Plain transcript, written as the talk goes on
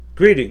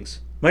Greetings.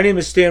 My name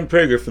is Stan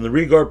Prager from the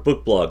Regarp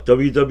book blog,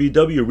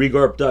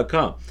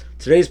 www.regarp.com.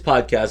 Today's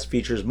podcast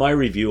features my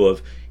review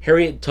of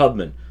Harriet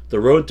Tubman, The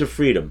Road to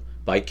Freedom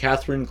by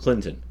Catherine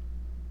Clinton.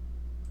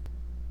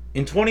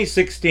 In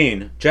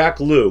 2016, Jack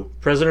Lew,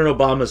 President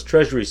Obama's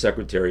Treasury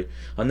Secretary,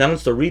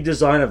 announced a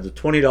redesign of the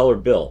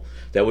 $20 bill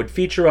that would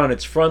feature on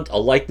its front a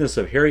likeness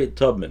of Harriet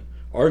Tubman,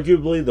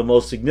 arguably the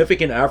most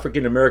significant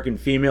African-American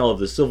female of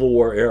the Civil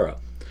War era,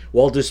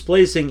 while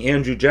displacing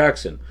Andrew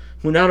Jackson,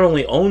 who not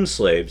only owned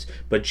slaves,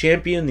 but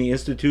championed the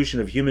institution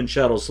of human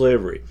chattel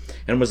slavery,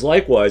 and was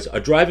likewise a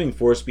driving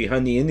force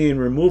behind the Indian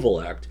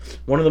Removal Act,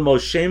 one of the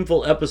most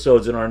shameful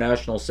episodes in our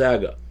national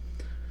saga.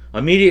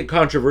 Immediate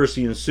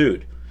controversy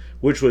ensued,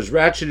 which was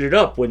ratcheted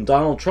up when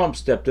Donald Trump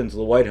stepped into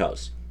the White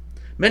House.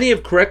 Many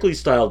have correctly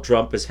styled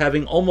Trump as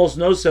having almost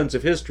no sense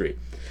of history,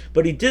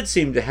 but he did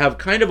seem to have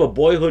kind of a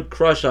boyhood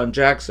crush on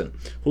Jackson,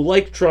 who,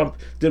 like Trump,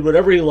 did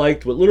whatever he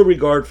liked with little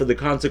regard for the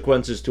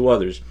consequences to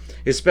others,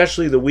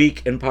 especially the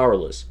weak and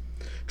powerless.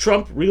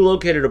 Trump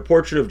relocated a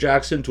portrait of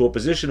Jackson to a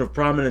position of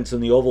prominence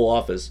in the Oval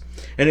Office,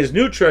 and his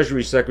new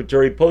Treasury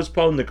Secretary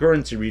postponed the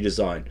currency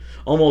redesign,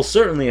 almost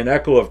certainly an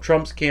echo of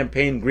Trump's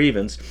campaign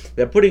grievance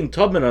that putting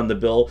Tubman on the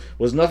bill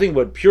was nothing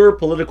but pure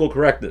political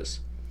correctness.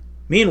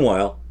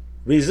 Meanwhile,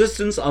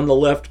 resistance on the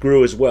left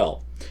grew as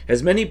well,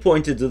 as many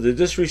pointed to the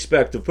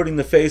disrespect of putting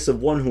the face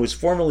of one who was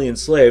formerly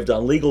enslaved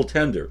on legal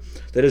tender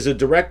that is a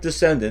direct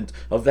descendant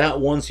of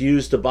that once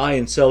used to buy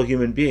and sell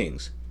human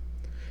beings.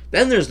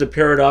 Then there's the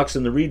paradox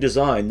in the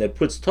redesign that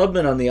puts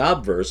Tubman on the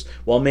obverse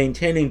while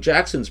maintaining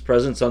Jackson's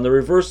presence on the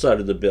reverse side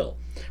of the bill,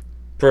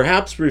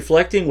 perhaps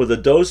reflecting with a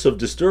dose of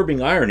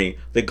disturbing irony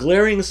the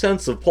glaring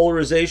sense of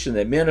polarization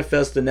that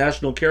manifests the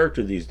national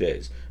character these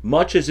days,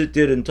 much as it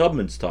did in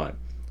Tubman's time.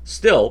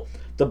 Still,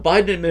 the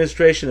Biden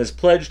administration has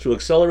pledged to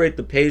accelerate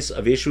the pace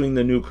of issuing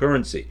the new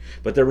currency,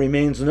 but there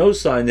remains no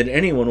sign that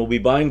anyone will be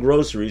buying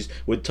groceries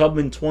with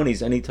Tubman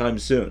 20s anytime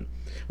soon.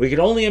 We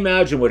can only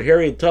imagine what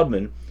Harriet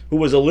Tubman, who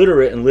was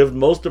illiterate and lived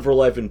most of her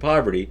life in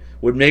poverty,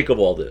 would make of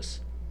all this.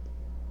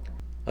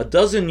 A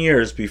dozen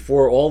years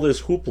before all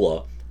this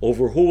hoopla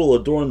over who will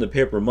adorn the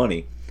paper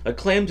money,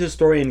 acclaimed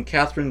historian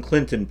Catherine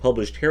Clinton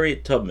published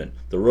Harriet Tubman,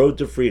 The Road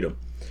to Freedom,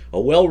 a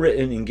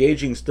well-written,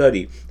 engaging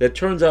study that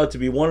turns out to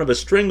be one of a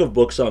string of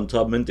books on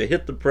Tubman to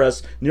hit the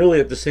press nearly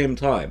at the same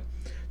time.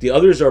 The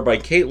others are by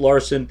Kate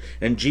Larson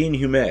and Jean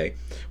Humet,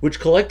 which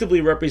collectively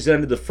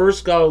represented the first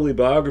scholarly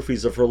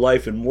biographies of her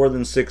life in more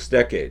than 6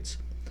 decades.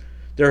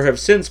 There have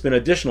since been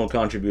additional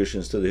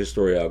contributions to the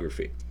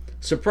historiography.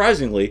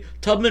 Surprisingly,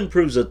 Tubman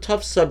proves a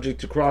tough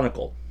subject to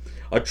chronicle,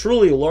 a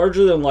truly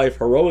larger-than-life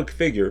heroic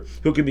figure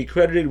who can be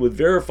credited with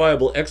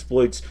verifiable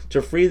exploits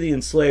to free the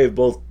enslaved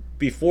both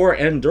before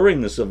and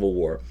during the Civil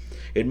War.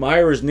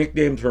 Admirers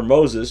nicknamed her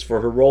Moses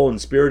for her role in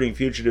spiriting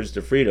fugitives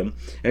to freedom,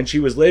 and she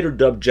was later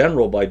dubbed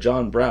General by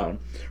John Brown.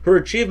 Her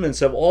achievements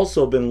have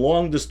also been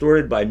long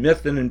distorted by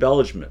myth and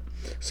embellishment,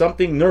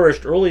 something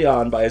nourished early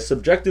on by a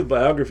subjective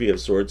biography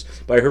of sorts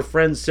by her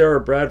friend Sarah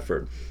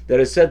Bradford that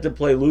is said to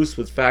play loose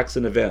with facts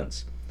and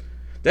events.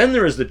 Then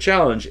there is the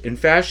challenge in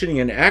fashioning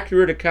an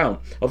accurate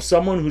account of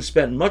someone who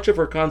spent much of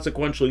her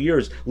consequential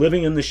years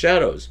living in the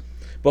shadows,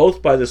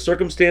 both by the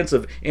circumstance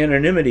of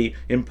anonymity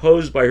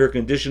imposed by her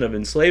condition of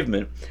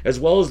enslavement, as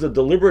well as the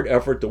deliberate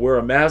effort to wear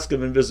a mask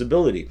of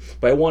invisibility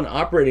by one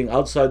operating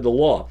outside the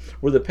law,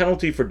 where the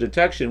penalty for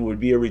detection would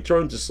be a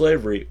return to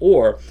slavery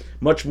or,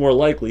 much more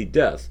likely,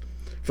 death.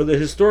 For the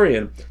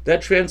historian,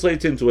 that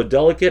translates into a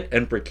delicate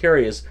and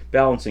precarious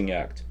balancing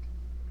act.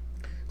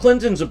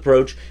 Clinton's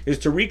approach is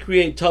to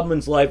recreate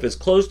Tubman's life as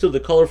close to the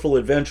colorful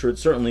adventure it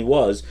certainly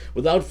was,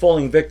 without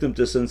falling victim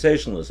to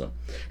sensationalism.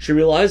 She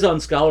relies on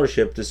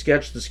scholarship to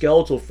sketch the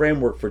skeletal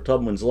framework for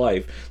Tubman's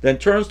life, then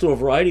turns to a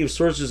variety of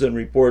sources and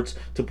reports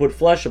to put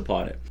flesh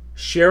upon it,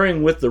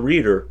 sharing with the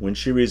reader when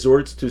she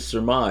resorts to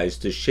surmise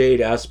to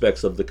shade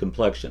aspects of the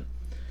complexion.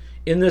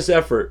 In this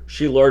effort,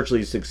 she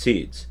largely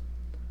succeeds.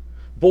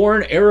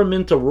 Born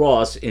Araminta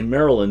Ross in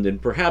Maryland in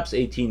perhaps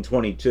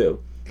 1822,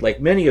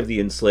 like many of the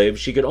enslaved,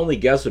 she could only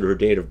guess at her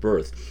date of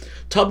birth.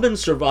 Tubman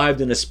survived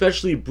an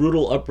especially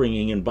brutal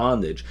upbringing in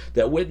bondage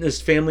that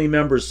witnessed family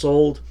members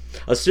sold,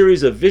 a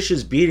series of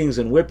vicious beatings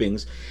and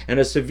whippings, and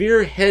a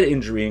severe head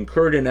injury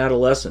incurred in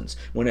adolescence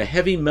when a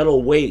heavy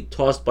metal weight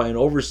tossed by an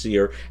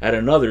overseer at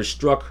another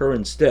struck her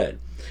instead,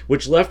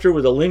 which left her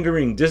with a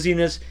lingering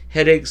dizziness,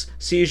 headaches,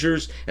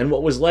 seizures, and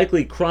what was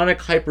likely chronic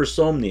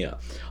hypersomnia,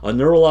 a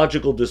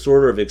neurological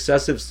disorder of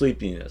excessive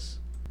sleepiness.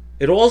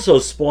 It also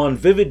spawned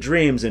vivid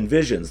dreams and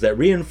visions that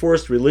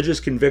reinforced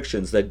religious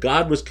convictions that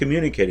God was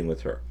communicating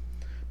with her.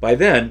 By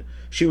then,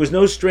 she was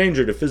no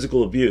stranger to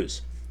physical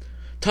abuse.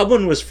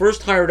 Tubman was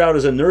first hired out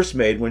as a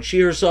nursemaid when she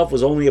herself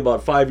was only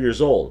about 5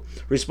 years old,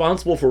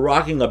 responsible for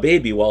rocking a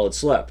baby while it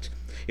slept.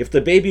 If the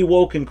baby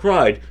woke and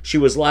cried, she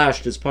was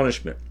lashed as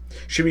punishment.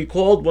 She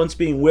recalled once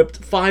being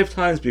whipped 5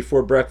 times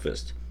before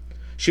breakfast.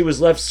 She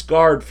was left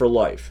scarred for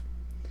life.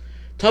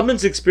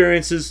 Tubman's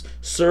experiences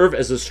serve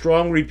as a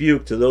strong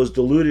rebuke to those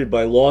deluded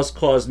by lost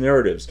cause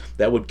narratives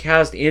that would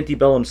cast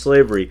antebellum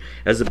slavery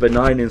as a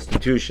benign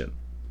institution.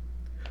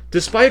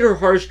 Despite her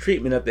harsh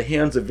treatment at the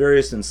hands of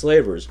various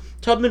enslavers,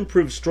 Tubman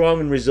proved strong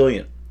and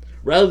resilient.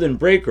 Rather than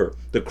break her,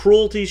 the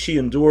cruelty she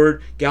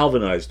endured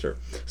galvanized her,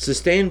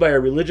 sustained by a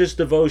religious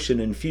devotion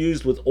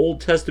infused with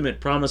Old Testament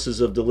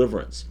promises of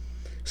deliverance.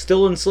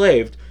 Still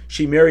enslaved,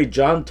 she married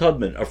John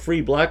Tubman, a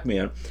free black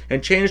man,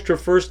 and changed her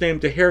first name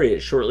to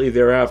Harriet shortly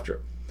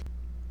thereafter.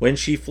 When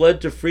she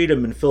fled to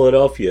freedom in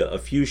Philadelphia a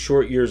few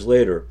short years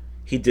later,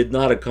 he did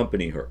not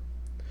accompany her.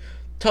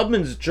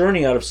 Tubman's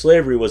journey out of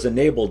slavery was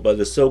enabled by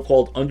the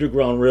so-called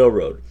Underground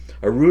Railroad,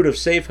 a route of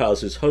safe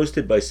houses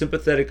hosted by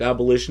sympathetic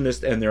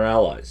abolitionists and their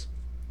allies.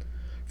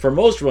 For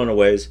most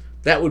runaways,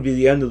 that would be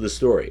the end of the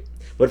story,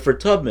 but for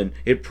Tubman,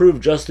 it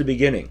proved just the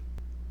beginning.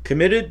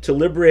 Committed to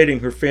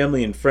liberating her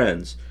family and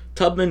friends,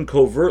 Tubman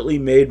covertly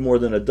made more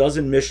than a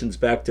dozen missions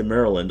back to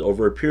Maryland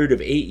over a period of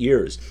 8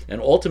 years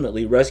and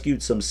ultimately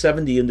rescued some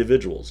 70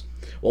 individuals,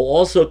 while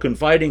also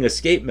confiding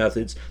escape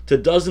methods to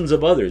dozens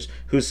of others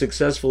who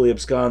successfully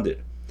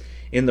absconded.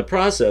 In the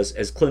process,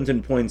 as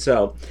Clinton points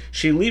out,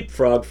 she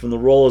leapfrogged from the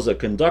role as a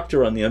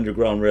conductor on the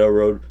Underground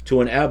Railroad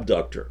to an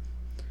abductor.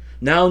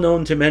 Now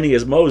known to many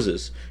as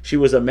Moses, she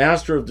was a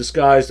master of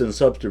disguise and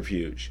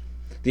subterfuge.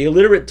 The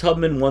illiterate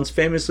Tubman once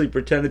famously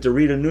pretended to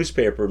read a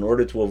newspaper in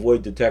order to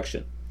avoid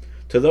detection.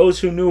 To those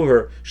who knew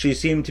her, she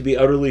seemed to be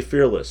utterly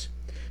fearless.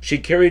 She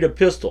carried a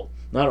pistol,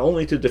 not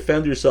only to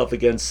defend herself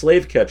against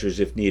slave catchers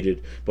if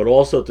needed, but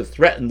also to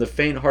threaten the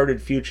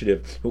faint-hearted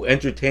fugitive who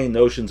entertained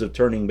notions of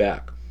turning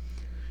back.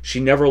 She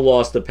never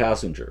lost a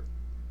passenger.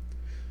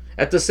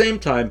 At the same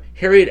time,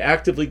 Harriet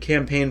actively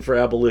campaigned for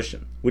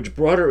abolition, which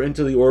brought her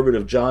into the orbit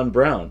of John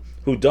Brown,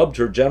 who dubbed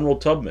her General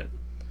Tubman.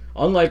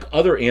 Unlike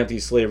other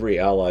anti-slavery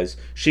allies,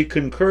 she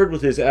concurred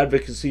with his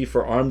advocacy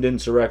for armed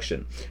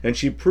insurrection, and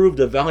she proved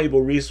a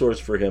valuable resource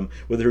for him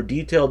with her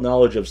detailed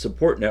knowledge of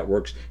support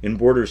networks in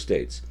border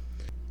states.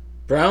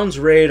 Brown's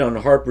raid on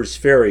Harper's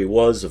Ferry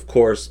was, of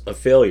course, a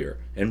failure,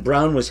 and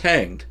Brown was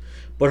hanged,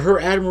 but her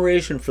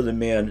admiration for the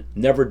man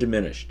never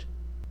diminished.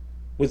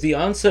 With the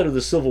onset of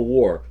the Civil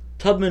War,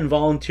 Tubman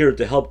volunteered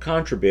to help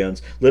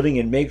contrabands living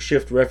in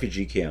makeshift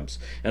refugee camps,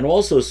 and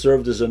also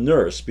served as a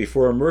nurse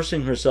before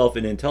immersing herself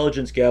in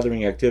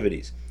intelligence-gathering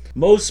activities.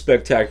 Most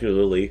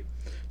spectacularly,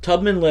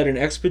 Tubman led an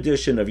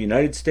expedition of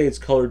United States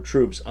colored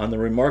troops on the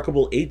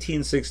remarkable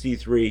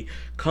 1863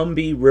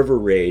 Combahee River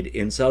Raid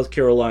in South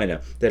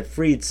Carolina that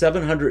freed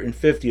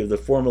 750 of the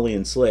formerly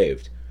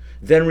enslaved,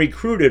 then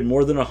recruited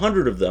more than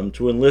 100 of them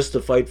to enlist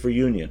to fight for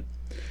Union.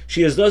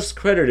 She is thus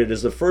credited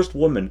as the first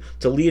woman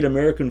to lead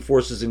American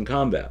forces in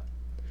combat.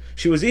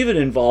 She was even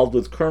involved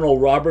with Colonel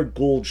Robert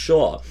Gould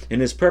Shaw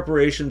in his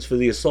preparations for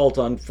the assault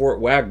on Fort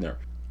Wagner,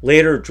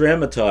 later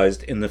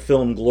dramatized in the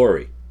film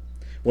Glory.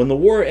 When the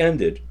war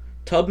ended,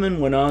 Tubman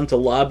went on to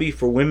lobby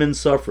for women's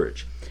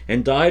suffrage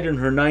and died in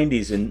her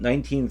 90s in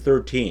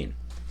 1913,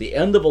 the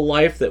end of a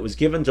life that was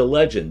given to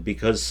legend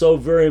because so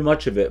very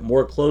much of it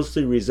more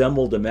closely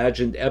resembled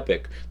imagined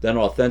epic than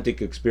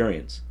authentic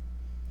experience.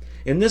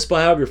 In this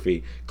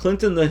biography,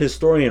 Clinton the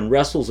historian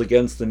wrestles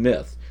against the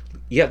myth,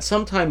 yet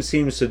sometimes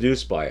seems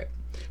seduced by it.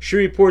 She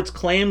reports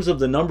claims of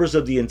the numbers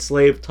of the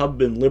enslaved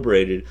Tubman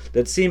liberated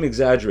that seem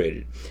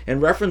exaggerated,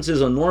 and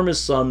references enormous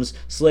sums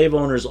slave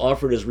owners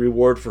offered as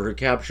reward for her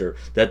capture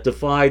that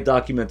defy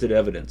documented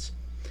evidence.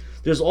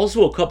 There's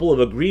also a couple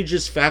of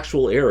egregious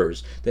factual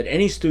errors that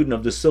any student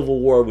of the Civil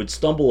War would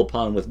stumble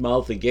upon with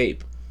mouth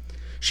agape.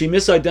 She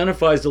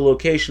misidentifies the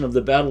location of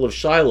the Battle of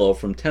Shiloh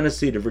from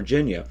Tennessee to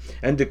Virginia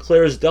and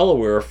declares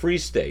Delaware a free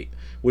state,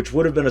 which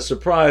would have been a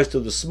surprise to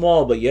the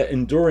small but yet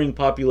enduring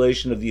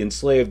population of the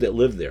enslaved that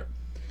lived there.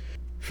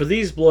 For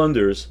these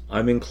blunders,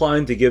 I'm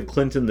inclined to give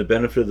Clinton the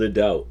benefit of the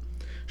doubt.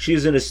 She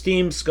is an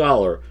esteemed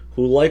scholar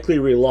who likely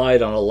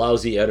relied on a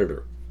lousy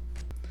editor.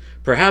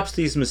 Perhaps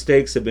these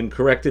mistakes have been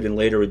corrected in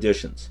later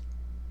editions.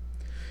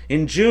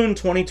 In June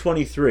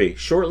 2023,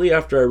 shortly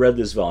after I read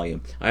this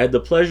volume, I had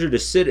the pleasure to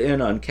sit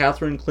in on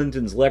Catherine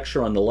Clinton's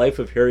lecture on the life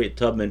of Harriet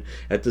Tubman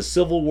at the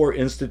Civil War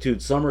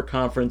Institute Summer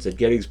Conference at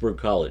Gettysburg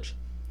College.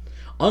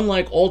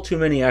 Unlike all too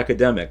many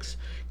academics,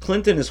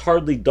 Clinton is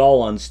hardly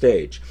dull on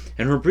stage,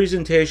 and her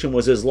presentation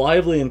was as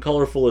lively and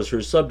colorful as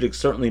her subject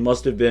certainly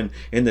must have been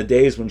in the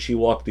days when she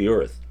walked the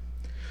earth.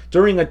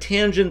 During a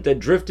tangent that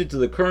drifted to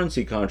the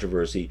currency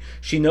controversy,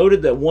 she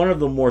noted that one of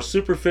the more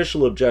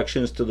superficial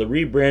objections to the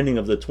rebranding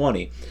of the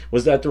 20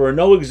 was that there were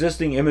no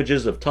existing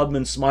images of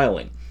Tubman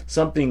smiling,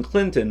 something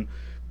Clinton,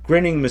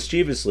 grinning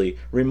mischievously,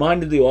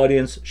 reminded the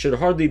audience should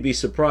hardly be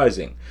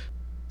surprising,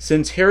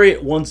 since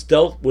Harriet once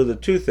dealt with a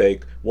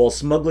toothache while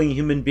smuggling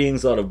human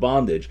beings out of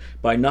bondage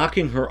by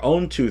knocking her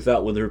own tooth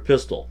out with her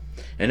pistol,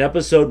 an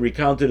episode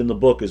recounted in the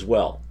book as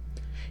well.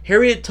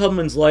 Harriet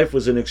Tubman's life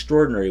was an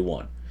extraordinary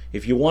one.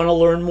 If you want to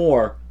learn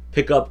more,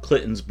 pick up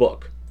Clinton's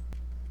book.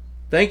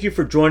 Thank you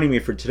for joining me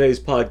for today's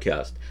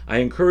podcast. I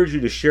encourage you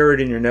to share it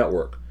in your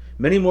network.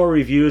 Many more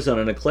reviews on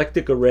an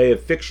eclectic array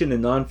of fiction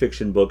and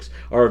nonfiction books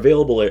are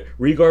available at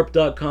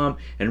Regarp.com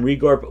and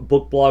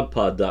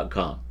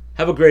RegarpBookblogPod.com.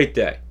 Have a great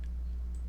day.